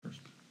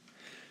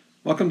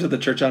Welcome to the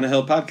Church on a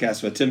Hill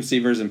podcast with Tim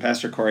Sievers and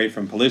Pastor Corey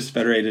from Palouse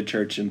Federated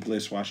Church in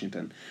Palouse,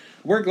 Washington.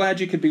 We're glad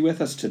you could be with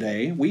us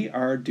today. We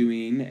are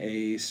doing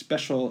a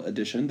special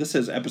edition. This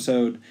is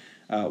episode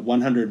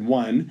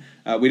 101.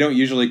 We don't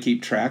usually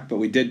keep track, but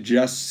we did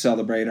just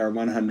celebrate our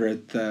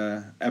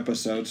 100th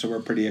episode, so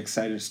we're pretty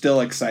excited, still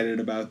excited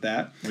about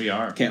that. We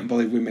are. Can't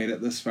believe we made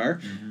it this far.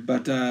 Mm-hmm.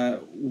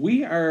 But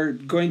we are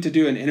going to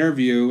do an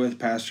interview with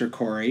Pastor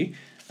Corey.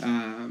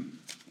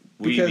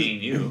 We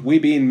being you. We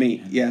being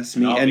me, yes,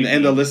 me,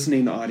 and the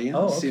listening audience.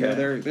 Oh, okay. You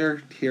know,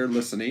 they're here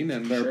listening,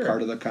 and they're Sure.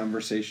 part of the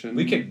conversation.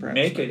 We could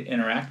make it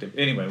interactive.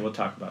 Anyway, we'll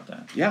talk about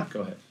that. Yeah.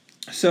 Go ahead.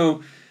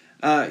 So,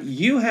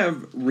 you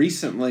have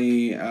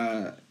recently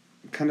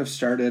kind of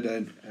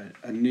started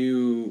a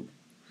new,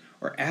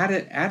 or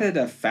added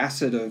a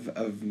facet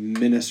of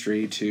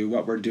ministry to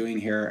what we're doing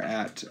here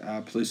at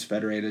Palouse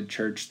Federated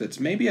Church that's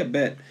maybe a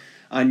bit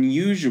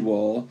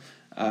unusual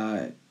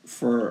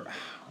for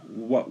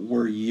what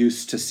we're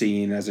used to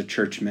seeing as a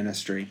church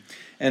ministry.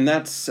 And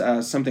that's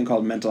something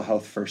called mental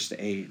health first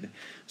aid.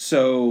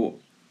 So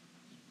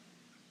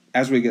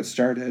as we get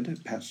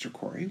started, Pastor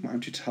Corey, why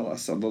don't you tell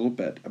us a little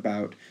bit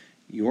about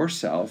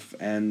yourself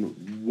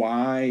and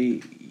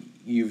why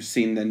you've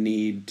seen the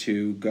need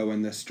to go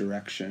in this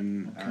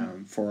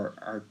direction for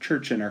our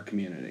church and our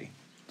community.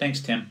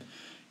 Thanks, Tim.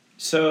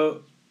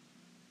 So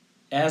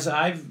as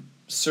I've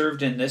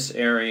served in this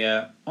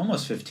area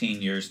almost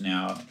 15 years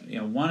now,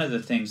 one of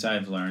the things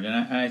I've learned, and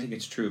I think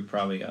it's true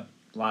probably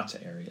lots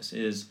of areas,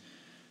 is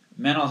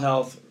mental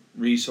health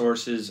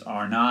resources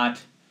are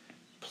not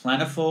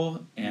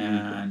plentiful,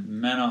 and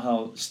mental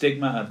health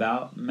stigma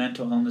about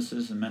mental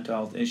illnesses and mental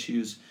health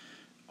issues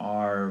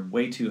are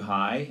way too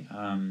high.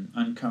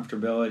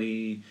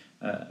 Uncomfortability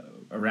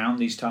around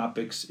these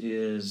topics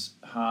is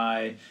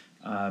high.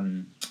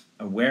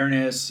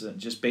 Awareness,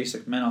 just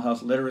basic mental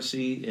health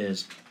literacy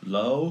is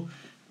low.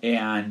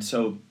 And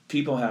so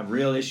people have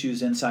real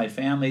issues inside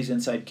families,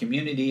 inside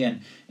community,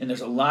 and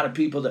there's a lot of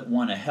people that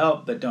want to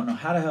help but don't know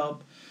how to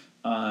help.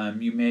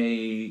 You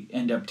may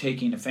end up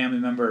taking a family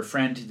member or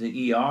friend to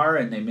the ER,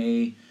 and they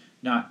may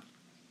not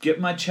get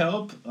much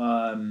help.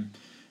 And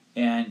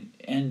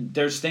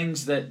there's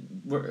things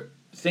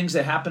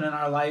that happen in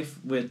our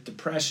life with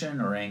depression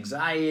or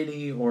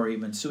anxiety or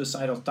even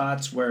suicidal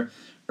thoughts where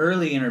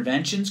early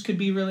interventions could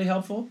be really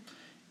helpful.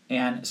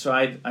 And so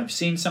I've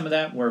seen some of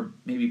that where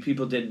maybe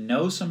people didn't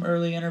know some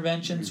early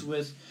interventions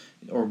with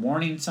or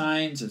warning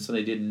signs, and so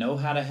they didn't know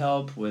how to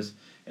help with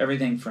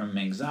everything from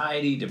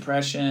anxiety,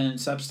 depression,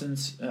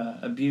 substance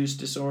abuse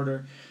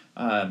disorder,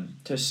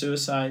 to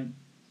suicide.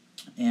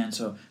 And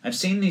so I've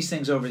seen these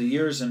things over the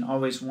years and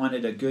always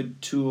wanted a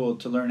good tool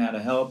to learn how to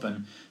help.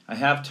 And I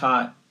have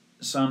taught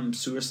some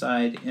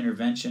suicide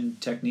intervention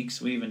techniques.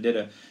 We even did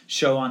a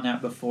show on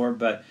that before.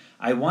 But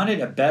I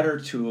wanted a better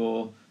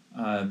tool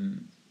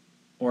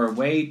or a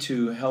way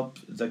to help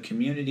the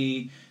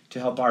community, to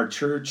help our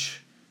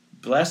church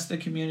bless the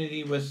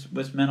community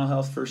with mental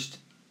health first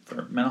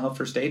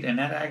aid. And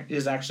that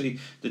is actually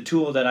the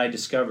tool that I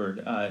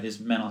discovered is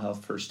mental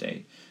health first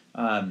aid.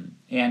 And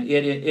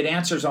it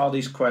answers all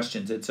these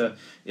questions. It's a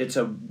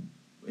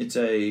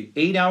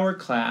 8-hour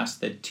class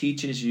that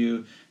teaches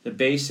you the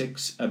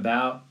basics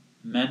about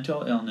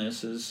mental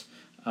illnesses,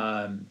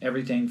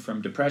 everything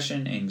from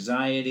depression,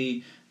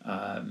 anxiety,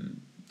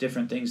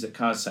 different things that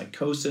cause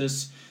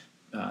psychosis,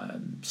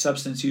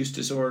 substance use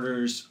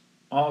disorders,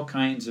 all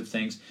kinds of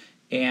things.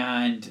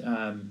 And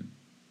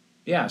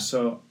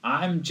so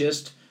I'm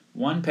just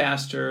one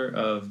pastor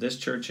of this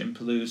church in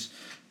Palouse,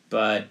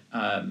 but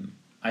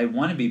I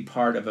want to be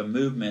part of a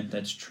movement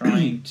that's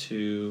trying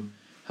to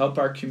help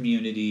our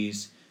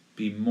communities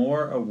be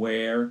more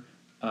aware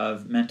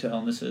of mental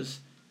illnesses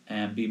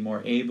and be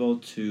more able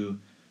to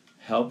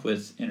help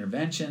with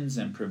interventions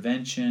and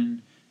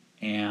prevention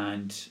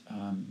and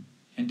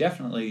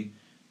definitely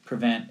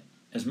prevent,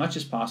 as much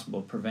as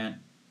possible, prevent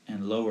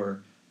and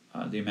lower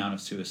the amount of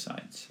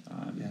suicides.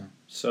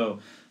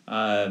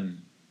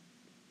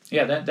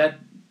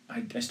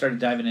 I started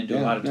diving into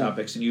a lot of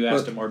topics, and you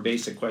asked a more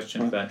basic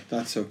question. But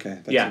that's okay.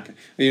 Okay.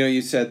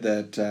 You said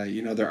that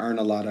there aren't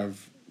a lot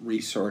of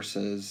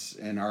resources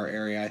in our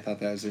area. I thought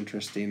that was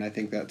interesting. I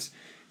think that's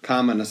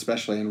common,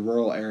 especially in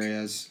rural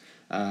areas.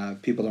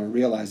 People don't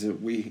realize that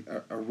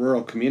a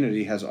rural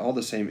community has all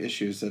the same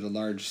issues that a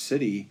large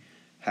city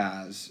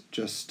has.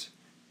 Just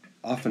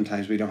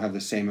oftentimes we don't have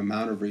the same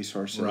amount of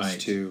resources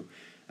to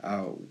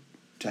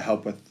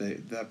help with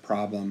the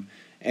problem.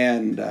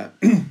 And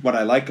what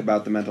I like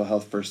about the mental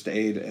health first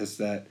aid is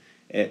that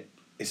it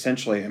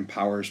essentially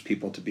empowers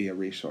people to be a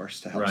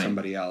resource to help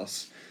somebody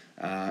else.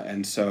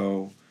 And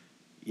so,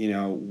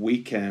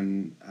 we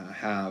can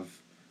have,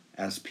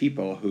 as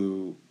people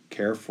who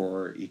care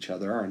for each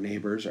other, our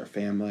neighbors, our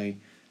family,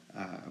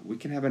 we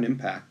can have an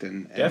impact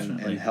in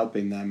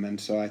helping them.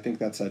 And so I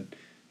think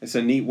it's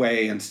a neat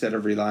way, instead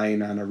of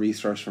relying on a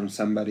resource from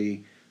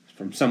somebody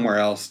from somewhere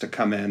else to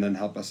come in and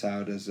help us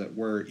out, is that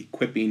we're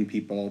equipping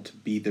people to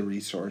be the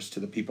resource to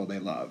the people they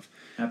love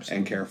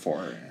and care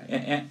for.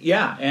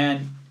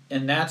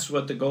 And that's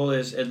what the goal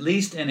is, at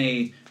least in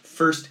a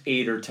first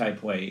aider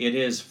type way. It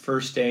is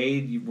first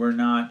aid. We're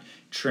not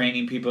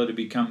training people to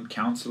become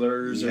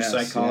counselors or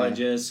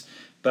psychologists,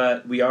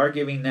 but we are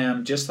giving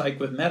them, just like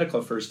with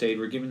medical first aid,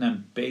 we're giving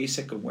them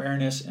basic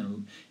awareness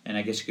and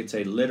I guess you could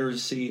say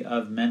literacy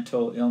of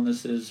mental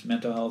illnesses,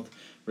 mental health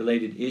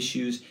related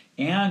issues,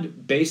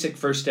 and basic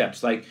first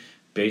steps, like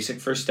basic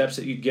first steps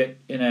that you get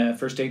in a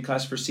first aid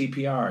class for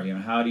CPR. You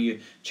know, how do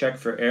you check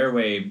for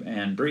airway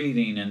and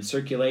breathing and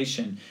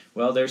circulation?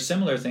 Well, there's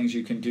similar things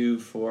you can do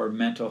for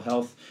mental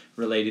health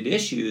related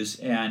issues,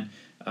 and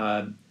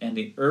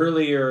the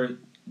earlier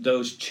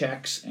those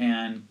checks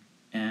and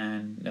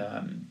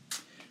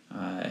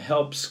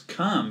helps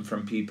come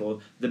from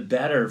people, the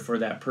better for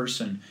that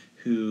person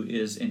who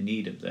is in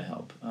need of the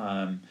help.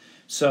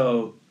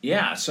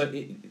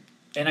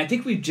 And I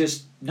think we've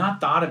just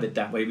not thought of it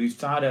that way. We've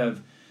thought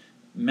of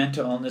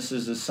mental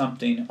illnesses as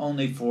something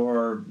only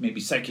for maybe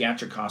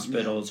psychiatric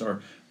hospitals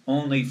or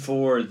only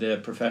for the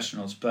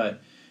professionals.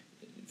 But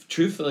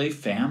truthfully,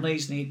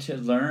 families need to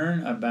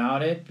learn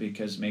about it,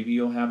 because maybe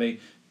you'll have a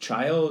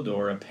child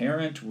or a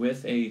parent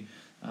with a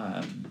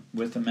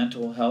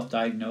mental health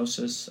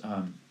diagnosis.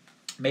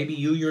 Maybe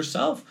you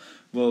yourself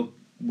will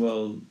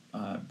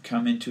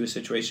come into a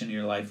situation in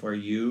your life where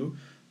you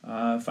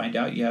find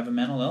out you have a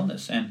mental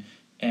illness,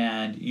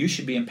 and you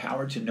should be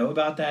empowered to know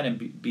about that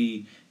and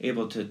be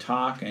able to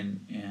talk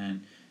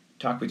and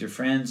talk with your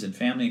friends and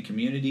family and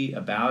community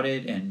about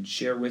it, and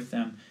share with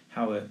them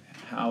how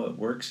it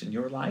works in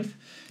your life,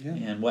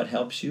 and what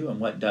helps you and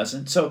what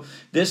doesn't. So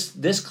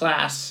this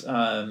class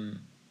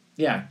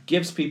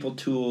gives people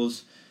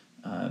tools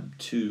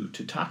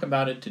to talk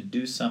about it, to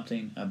do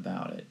something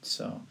about it.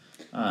 So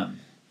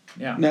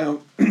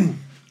Now,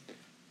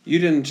 you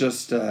didn't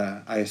just,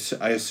 I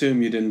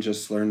assume you didn't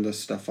just learn this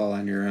stuff all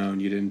on your own.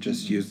 You didn't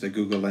just use the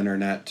Google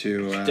Internet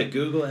to... The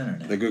Google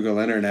Internet. The Google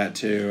Internet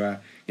to,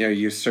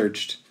 you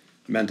searched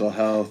mental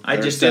health. I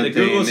just did a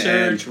Google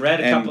search,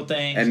 read a couple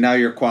things. And now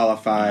you're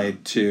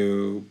qualified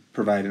to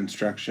provide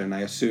instruction.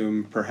 I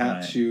assume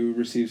perhaps you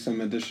received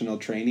some additional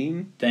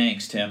training?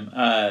 Thanks, Tim.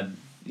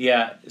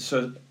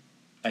 So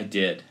I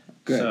did.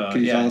 Good. So, can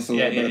you tell us a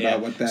little bit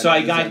about what that is? So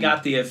I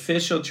got the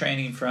official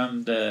training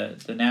from the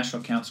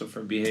National Council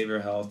for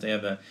Behavioral Health. They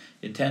have an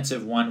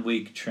intensive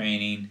 1-week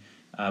training.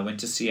 I went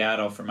to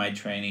Seattle for my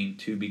training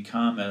to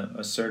become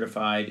a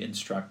certified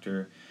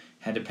instructor.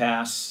 Had to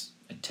pass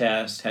a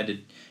test, had to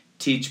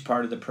teach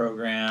part of the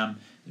program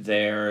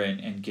there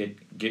and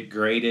get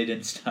graded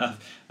and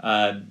stuff.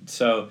 And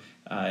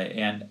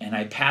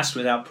I passed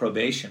without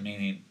probation,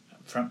 meaning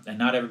and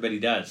not everybody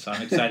does, so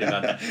I'm excited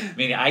about that.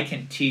 Meaning I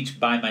can teach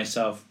by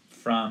myself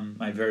from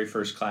my very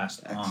first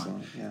class on.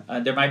 Excellent, yeah.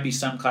 There might be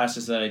some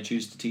classes that I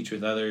choose to teach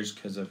with others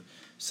because of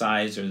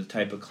size or the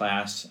type of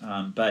class.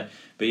 But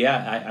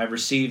I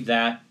received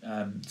that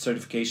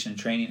certification and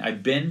training.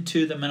 I've been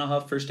to the mental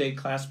health first aid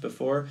class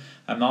before.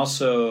 I'm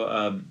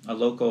also a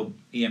local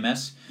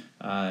EMS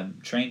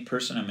trained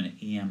person. I'm an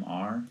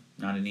EMR,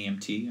 not an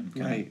EMT. I'm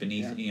kind of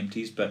beneath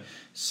EMTs. But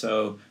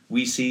so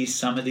we see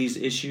some of these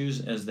issues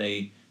as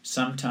they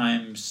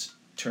sometimes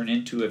turn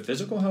into a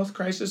physical health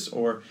crisis,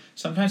 or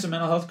sometimes a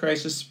mental health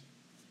crisis.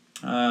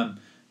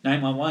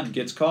 911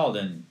 gets called,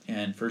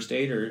 and first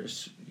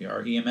aiders,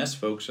 our EMS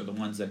folks, are the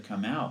ones that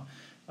come out.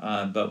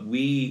 But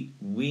we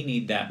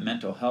need that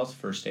mental health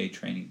first aid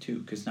training too,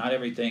 because not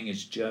everything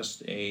is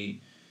just a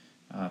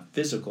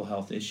physical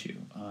health issue.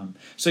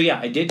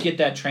 I did get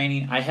that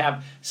training. I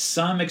have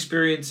some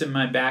experience in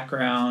my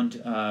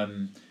background.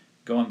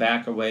 Going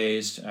back a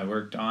ways, I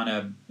worked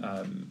on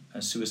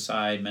a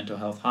suicide mental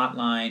health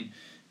hotline,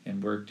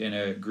 and worked in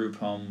a group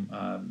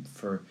home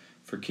for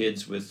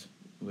kids with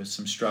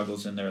some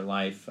struggles in their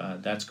life.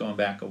 That's going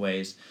back a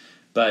ways,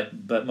 but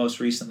most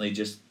recently,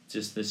 just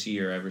this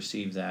year, I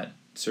received that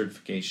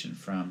certification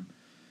from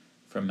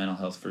Mental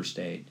Health First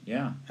Aid.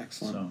 Yeah.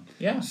 Excellent.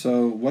 So,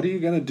 So what are you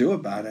going to do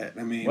about it?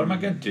 I mean, what am I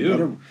going to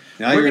do?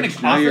 We're going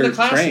to offer the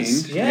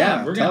classes. Trained.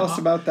 Yeah. Tell us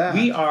about that.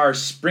 We are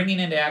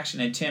springing into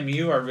action, and Tim,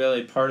 you are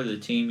really part of the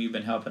team. You've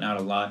been helping out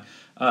a lot.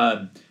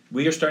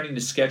 We are starting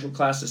to schedule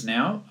classes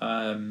now.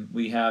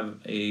 We have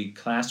a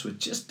class with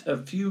just a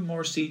few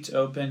more seats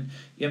open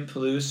in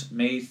Palouse,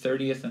 May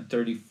 30th and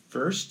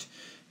 31st.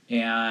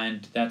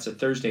 And that's a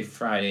Thursday,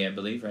 Friday, I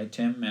believe, right,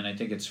 Tim? And I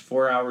think it's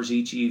 4 hours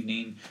each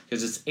evening,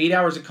 because it's 8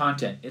 hours of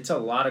content. It's a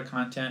lot of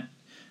content.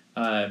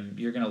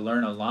 You're going to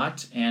learn a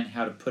lot, and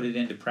how to put it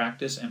into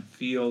practice and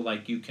feel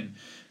like you can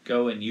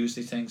go and use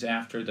these things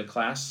after the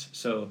class.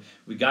 So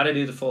we got to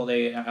do the full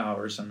 8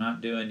 hours. I'm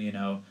not doing,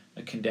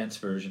 a condensed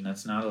version.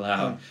 That's not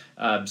allowed.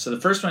 So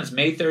the first one is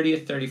May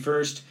 30th,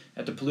 31st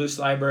at the Palouse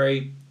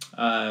Library.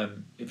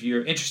 If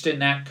you're interested in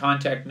that,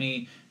 contact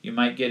me. You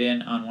might get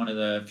in on one of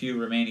the few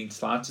remaining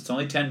slots. It's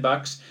only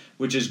 $10,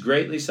 which is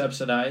greatly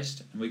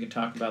subsidized, and we can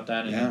talk about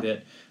that in a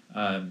bit.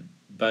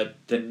 But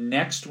the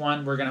next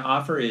one we're going to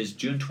offer is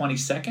June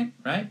 22nd,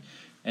 right?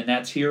 And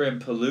that's here in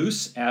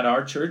Palouse at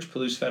our church,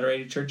 Palouse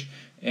Federated Church.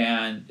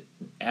 And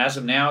as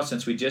of now,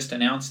 since we just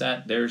announced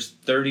that, there's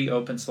 30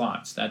 open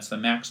slots. That's the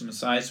maximum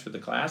size for the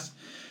class.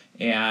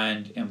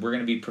 and we're going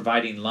to be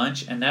providing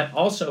lunch, and that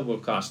also will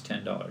cost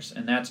 $10.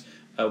 And that's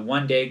a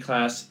 1-day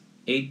class,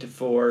 8 to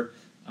 4,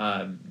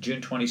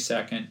 June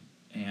 22nd,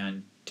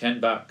 and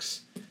 $10,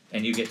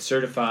 and you get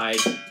certified,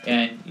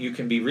 and you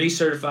can be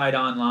recertified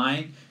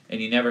online, and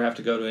you never have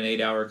to go to an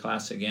 8-hour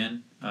class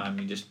again.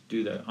 You just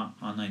do the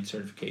online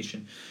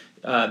certification.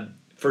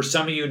 For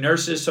some of you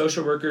nurses,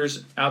 social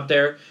workers out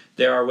there,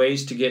 there are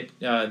ways to get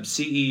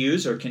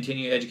CEUs or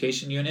continuing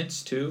education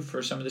units too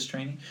for some of this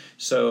training.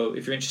 So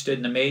if you're interested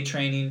in the May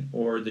training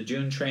or the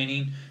June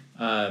training,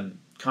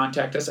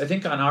 contact us. I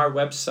think on our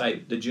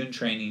website, the June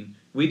training,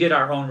 we did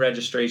our own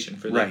registration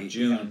for the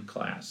June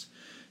class.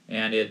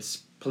 And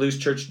it's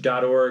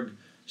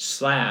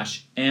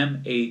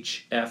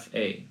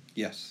PalouseChurch.org/MHFA.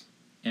 Yes.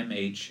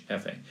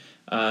 MHFA.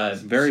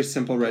 It's a very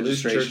simple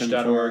registration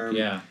form.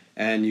 Yeah.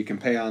 And you can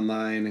pay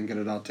online and get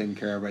it all taken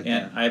care of right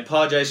there. And I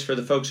apologize for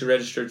the folks who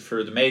registered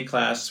for the May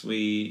class.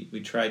 We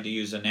tried to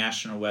use a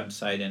national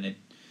website, and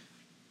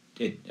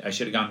I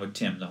should have gone with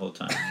Tim the whole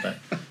time.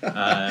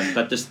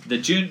 But the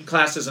June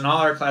classes and all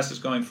our classes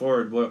going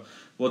forward,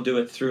 we'll do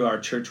it through our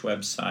church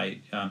website.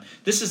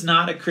 This is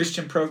not a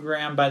Christian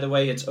program, by the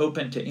way. It's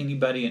open to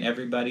anybody and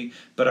everybody.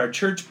 But our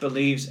church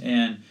believes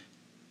in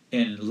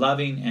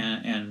loving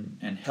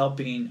and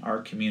helping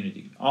our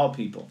community, all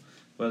people,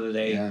 whether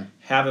they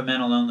have a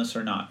mental illness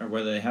or not, or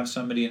whether they have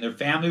somebody in their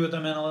family with a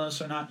mental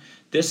illness or not.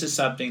 This is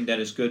something that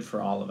is good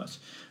for all of us.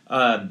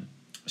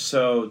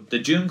 So the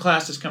June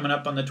class is coming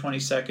up on the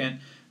 22nd.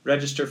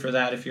 Register for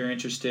that if you're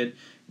interested.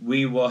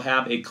 We will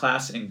have a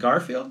class in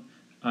Garfield.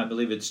 I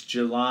believe it's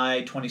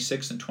July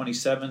 26th and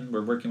 27th.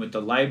 We're working with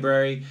the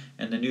library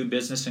and the new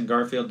business in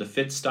Garfield, the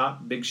Fit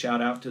Stop. Big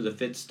shout out to the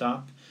Fit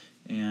Stop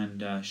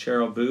and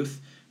Cheryl Booth,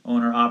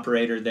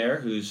 owner-operator there,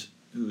 who's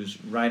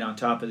right on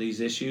top of these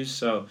issues.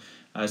 So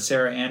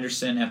Sarah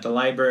Anderson at the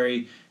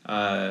library,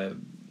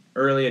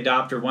 early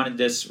adopter, wanted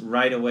this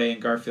right away in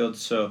Garfield.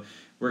 So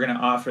we're going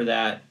to offer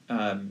that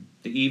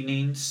the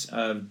evenings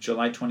of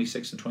July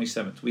 26th and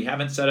 27th. We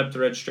haven't set up the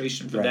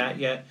registration for that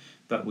yet,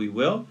 but we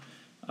will.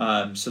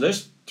 So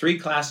there's 3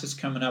 classes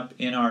coming up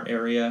in our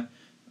area,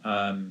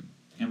 and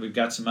we've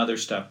got some other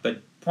stuff.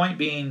 But point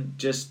being,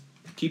 just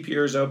keep your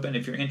ears open.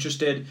 If you're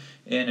interested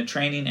in a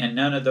training and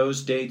none of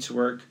those dates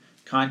work,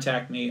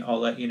 contact me. I'll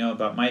let you know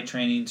about my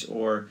trainings,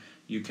 or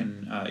you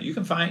can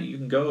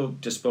go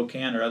to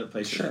Spokane or other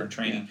places for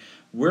training. Yeah.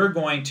 We're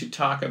going to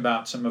talk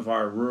about some of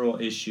our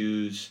rural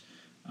issues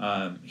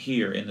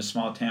here in the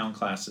small town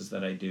classes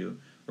that I do.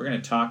 We're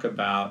going to talk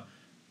about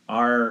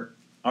our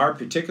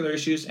particular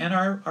issues and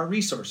our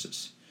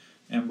resources,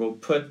 and we'll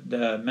put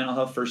the mental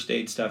health first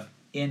aid stuff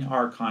in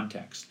our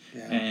context,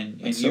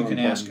 and you can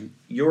ask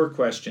your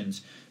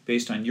questions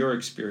based on your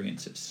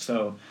experiences.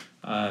 So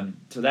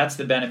that's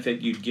the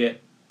benefit you'd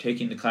get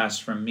taking the class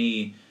from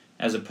me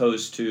as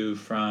opposed to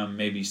from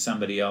maybe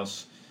somebody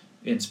else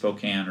in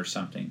Spokane or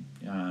something,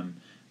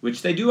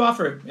 which they do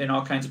offer it in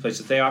all kinds of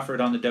places. They offer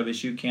it on the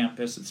WSU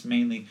campus. It's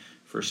mainly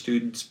for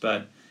students,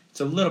 but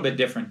it's a little bit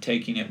different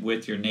taking it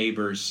with your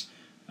neighbors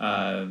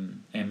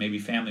and maybe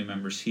family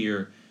members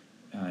here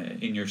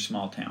in your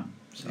small town.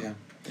 So,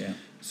 yeah.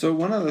 So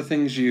one of the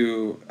things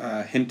you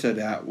hinted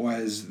at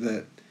was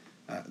that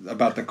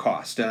about the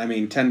cost. And I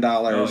mean,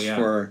 $10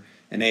 for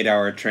an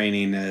 8-hour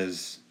training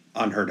is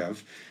unheard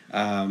of.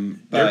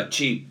 But they're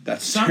cheap.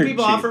 Some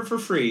people offer it for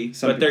free,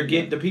 but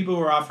the people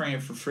who are offering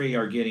it for free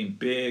are getting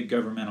big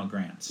governmental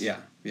grants. Yeah.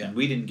 And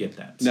we didn't get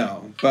that.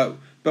 So. No,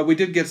 but we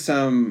did get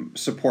some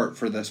support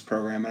for this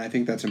program, and I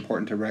think that's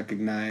important to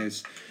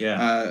recognize.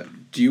 Yeah.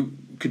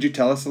 Could you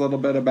tell us a little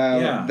bit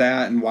about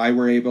that and why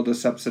we're able to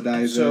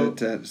subsidize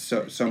it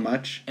so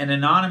much? An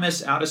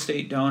anonymous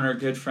out-of-state donor, a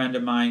good friend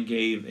of mine,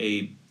 gave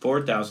a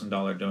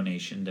 $4,000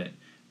 donation that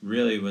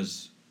really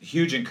was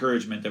huge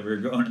encouragement that we were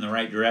going in the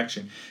right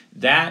direction.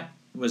 That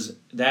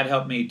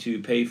helped me to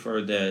pay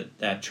for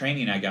that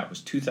training I got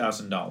was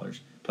 $2,000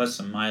 plus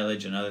some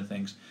mileage and other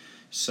things.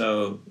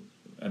 So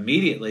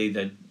immediately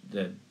the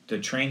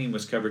training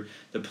was covered.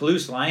 The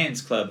Palouse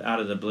Lions Club out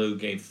of the blue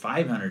gave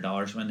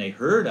 $500 when they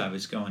heard I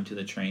was going to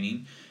the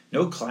training.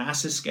 No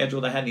classes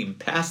scheduled. I hadn't even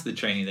passed the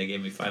training. They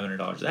gave me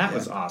 $500. That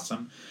was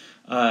awesome.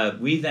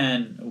 We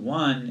then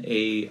won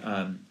a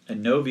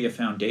Novia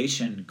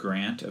Foundation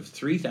grant of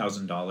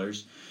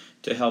 $3,000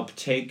 to help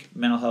take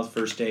mental health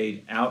first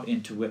aid out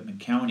into Whitman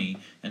County,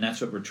 and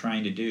that's what we're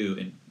trying to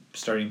do,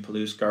 starting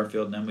Palouse,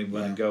 Garfield, and then we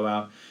want to go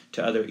out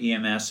to other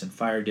EMS and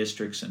fire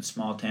districts and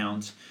small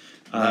towns.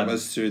 That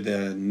was through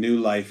the New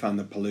Life on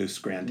the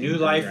Palouse granting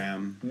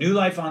program. New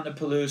Life on the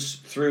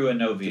Palouse through a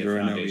Novia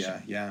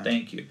Foundation.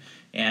 Thank you.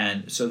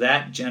 And so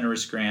that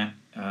generous grant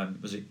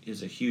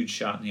is a huge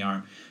shot in the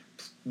arm.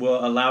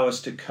 Will allow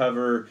us to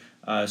cover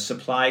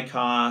supply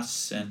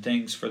costs and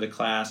things for the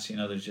class.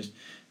 There's just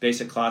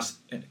basic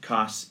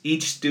costs.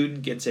 Each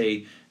student gets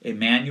a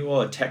manual,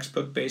 a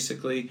textbook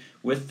basically,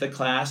 with the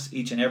class,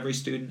 each and every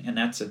student, and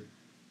that's a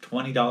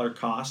 $20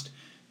 cost,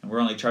 and we're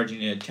only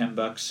charging you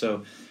 $10.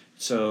 So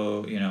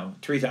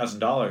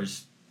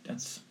 $3,000.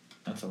 That's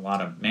a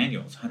lot of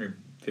manuals.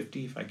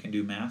 $150 if I can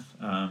do math.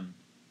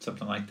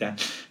 something like that.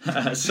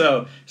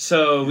 So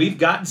we've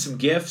gotten some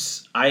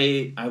gifts.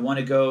 I want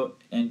to go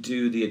and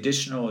do the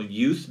additional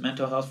youth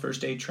mental health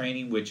first aid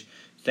training, which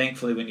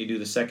thankfully when you do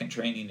the second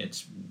training,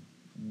 it's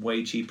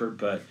way cheaper.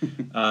 But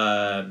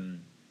so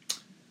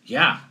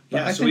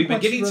we've been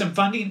getting some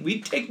funding.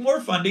 We take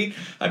more funding.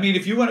 I mean,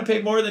 if you want to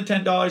pay more than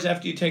 $10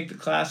 after you take the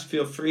class,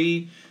 feel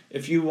free.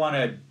 If you want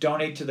to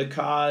donate to the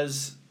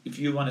cause, if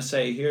you want to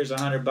say, here's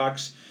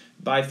 $100,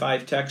 buy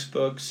 5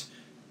 textbooks,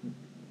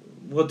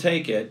 we'll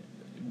take it.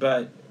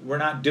 But we're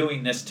not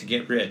doing this to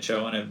get rich. I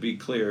want to be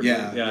clear.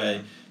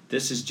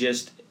 This is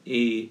just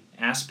a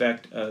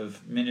aspect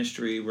of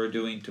ministry we're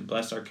doing to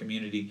bless our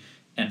community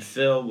and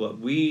fill what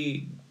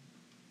we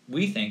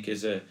think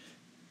is a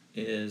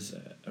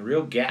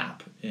real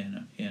gap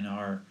in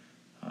our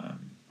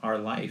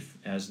life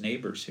as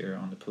neighbors here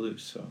on the Palouse.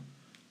 So,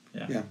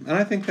 yeah, and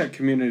I think that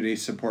community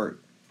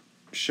support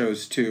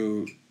shows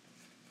too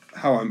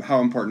how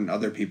important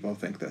other people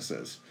think this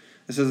is.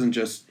 This isn't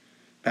just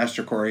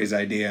Pastor Corey's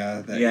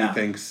idea that he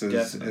thinks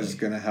is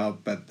going to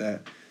help, but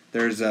that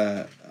there's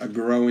a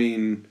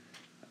growing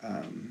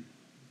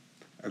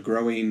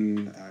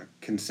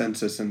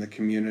consensus in the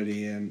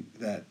community, and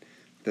that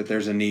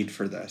there's a need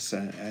for this,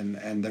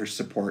 and there's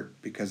support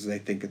because they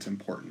think it's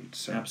important.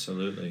 So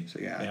absolutely. So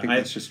I think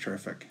that's just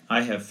terrific.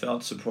 I have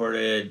felt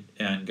supported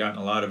and gotten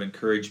a lot of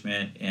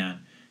encouragement, and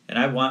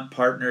I want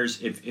partners.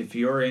 If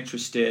you're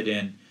interested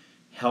in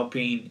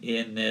helping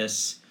in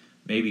this,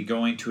 maybe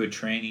going to a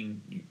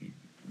training,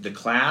 the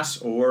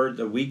class or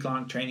the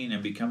week-long training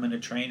and becoming a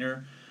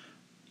trainer,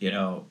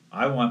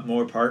 I want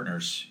more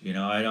partners.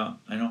 I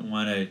don't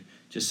want to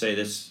just say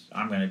this,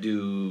 I'm going to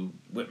do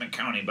Whitman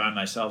County by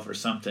myself or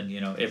something.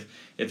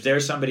 If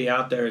there's somebody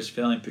out there who's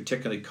feeling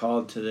particularly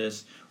called to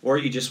this, or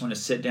you just want to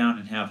sit down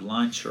and have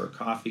lunch or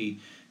coffee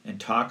and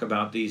talk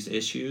about these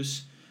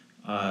issues,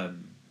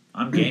 I'm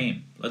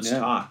game. Let's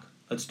talk.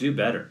 Let's do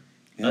better.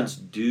 Yeah. Let's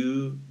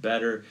do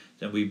better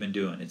than we've been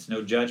doing. It's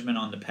no judgment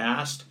on the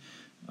past,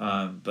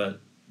 but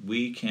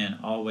we can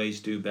always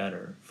do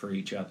better for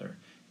each other.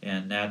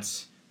 And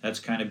that's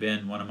kind of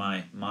been one of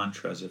my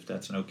mantras, if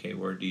that's an okay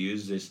word to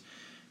use, is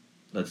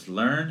let's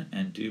learn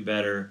and do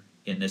better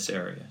in this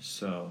area.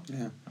 So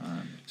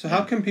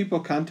how can people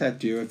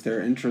contact you if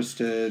they're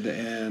interested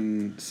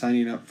in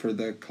signing up for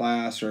the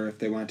class, or if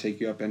they want to take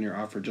you up on your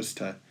offer just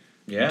to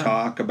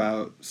talk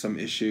about some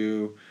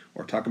issue,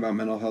 or talk about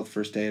mental health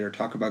first aid, or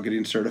talk about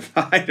getting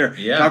certified, or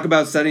talk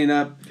about setting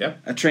up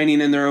a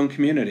training in their own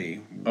community?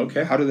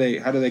 Okay. How do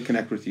they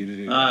connect with you to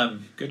do that?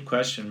 Good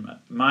question.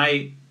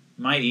 My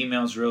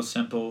email is real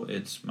simple.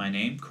 It's my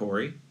name,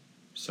 Corey.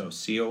 So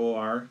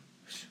COREY.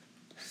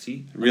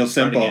 Real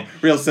simple.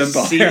 COREY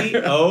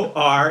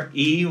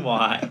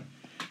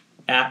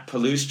at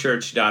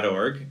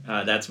PalouseChurch.org.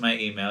 That's my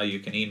email. You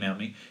can email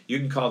me. You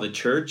can call the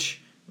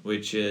church,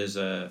 which is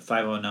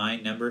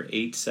 509 number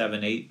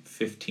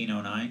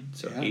 878-1509.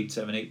 So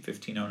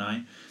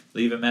 878-1509.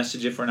 Leave a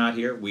message if we're not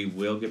here. We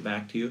will get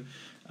back to you.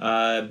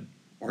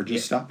 Or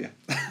just stop you.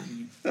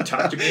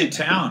 Talk to me in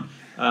town.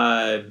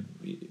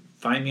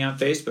 Find me on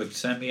Facebook.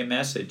 Send me a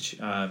message.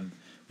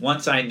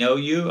 Once I know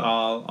you,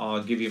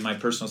 I'll give you my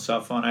personal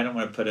cell phone. I don't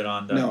want to put it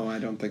on No, I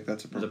don't think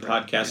that's appropriate. The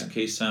podcast in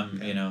case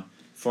some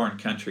foreign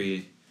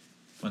country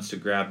wants to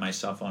grab my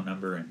cell phone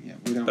number.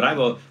 But I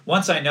will.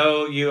 Once I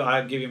know you,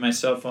 I'll give you my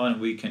cell phone,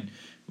 and we can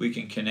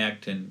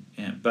connect.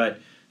 But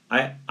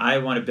I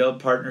want to build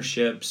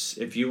partnerships.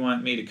 If you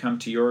want me to come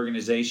to your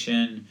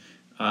organization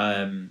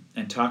and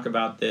talk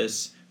about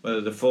this,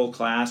 whether the full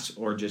class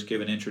or just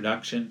give an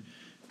introduction,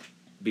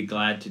 be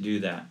glad to do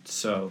that.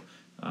 So,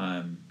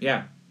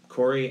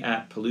 Corey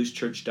at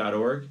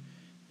PalouseChurch.org,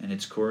 and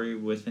it's Corey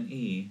with an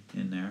E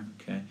in there,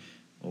 okay?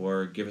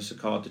 Or give us a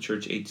call at the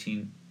church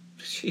 18.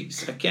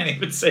 Jeez, I can't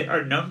even say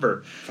our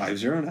number.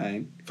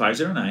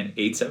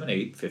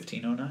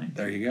 509-878-1509.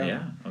 There you go.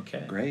 Yeah,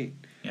 okay. Great.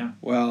 Yeah.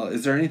 Well,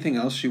 is there anything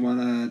else you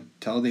want to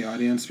tell the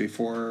audience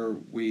before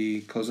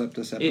we close up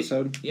this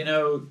episode?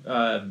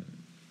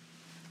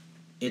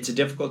 It's a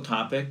difficult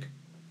topic,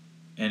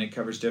 and it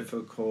covers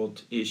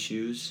difficult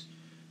issues.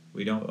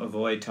 We don't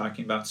avoid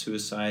talking about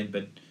suicide,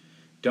 but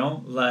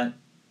don't let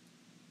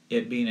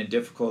it being a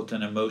difficult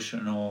and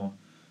emotional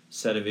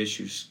set of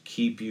issues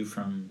keep you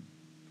from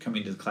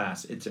coming to the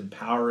class. It's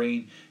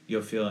empowering.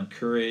 You'll feel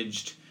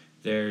encouraged.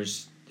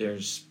 There's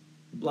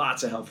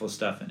lots of helpful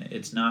stuff in it.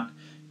 It's not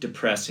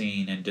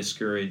depressing and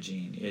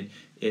discouraging.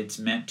 It's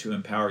meant to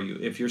empower you.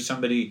 If you're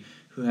somebody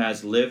who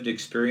has lived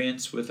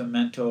experience with a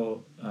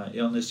mental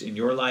illness in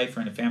your life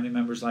or in a family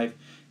member's life,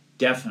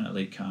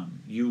 definitely come.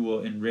 You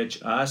will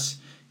enrich us,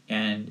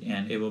 and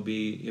it will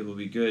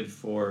be good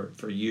for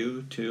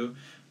you too.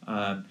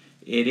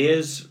 It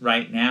is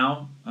right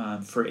now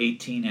for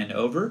 18 and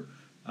over,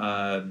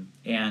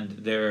 and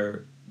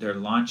they're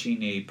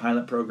launching a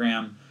pilot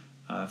program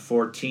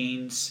for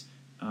teens,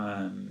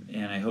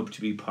 and I hope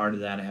to be part of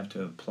that. I have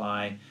to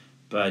apply,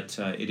 but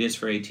it is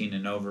for 18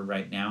 and over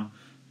right now.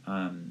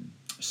 I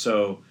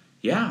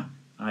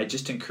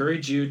just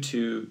encourage you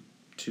to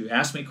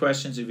ask me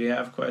questions if you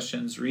have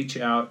questions. Reach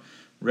out.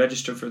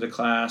 register for the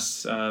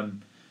class.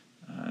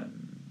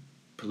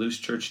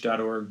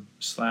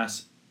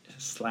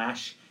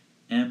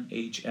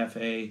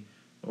 PalouseChurch.org/MHFA,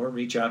 or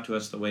reach out to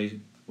us the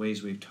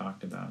ways we've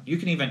talked about. You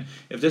can even,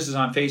 if this is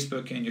on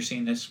Facebook and you're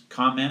seeing this,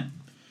 comment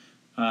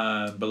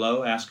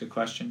below, ask a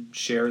question,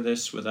 share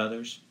this with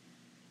others.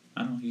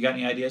 I don't know. You got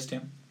any ideas,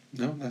 Tim?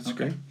 No, that's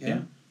great.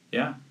 Yeah.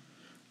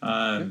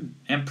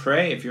 And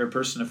pray if you're a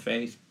person of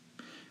faith.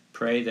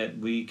 Pray that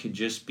we could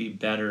just be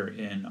better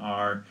in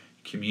our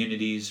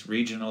communities,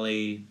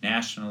 regionally,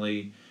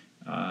 nationally,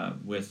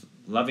 with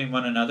loving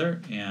one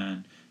another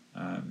and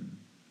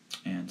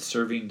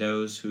serving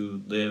those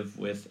who live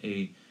with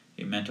a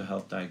mental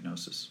health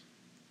diagnosis.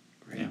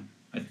 Great. Yeah,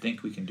 I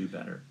think we can do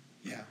better.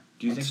 Yeah.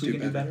 Do you think we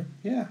can do better?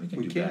 Yeah, we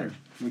can. Better.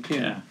 We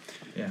can.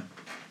 Yeah.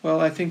 Well,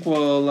 I think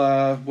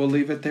we'll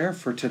leave it there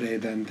for today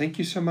then. Thank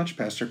you so much,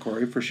 Pastor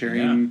Corey, for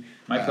sharing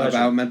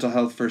about mental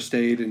health first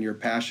aid and your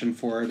passion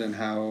for it and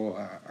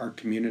how our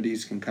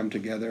communities can come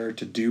together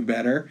to do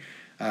better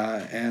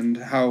and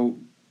how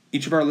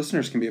each of our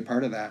listeners can be a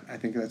part of that. I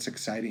think that's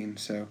exciting.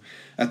 So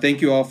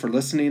thank you all for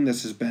listening.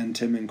 This has been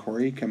Tim and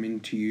Corey coming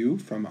to you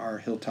from our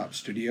Hilltop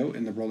studio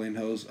in the rolling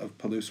hills of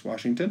Palouse,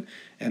 Washington,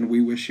 and we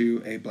wish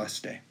you a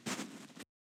blessed day.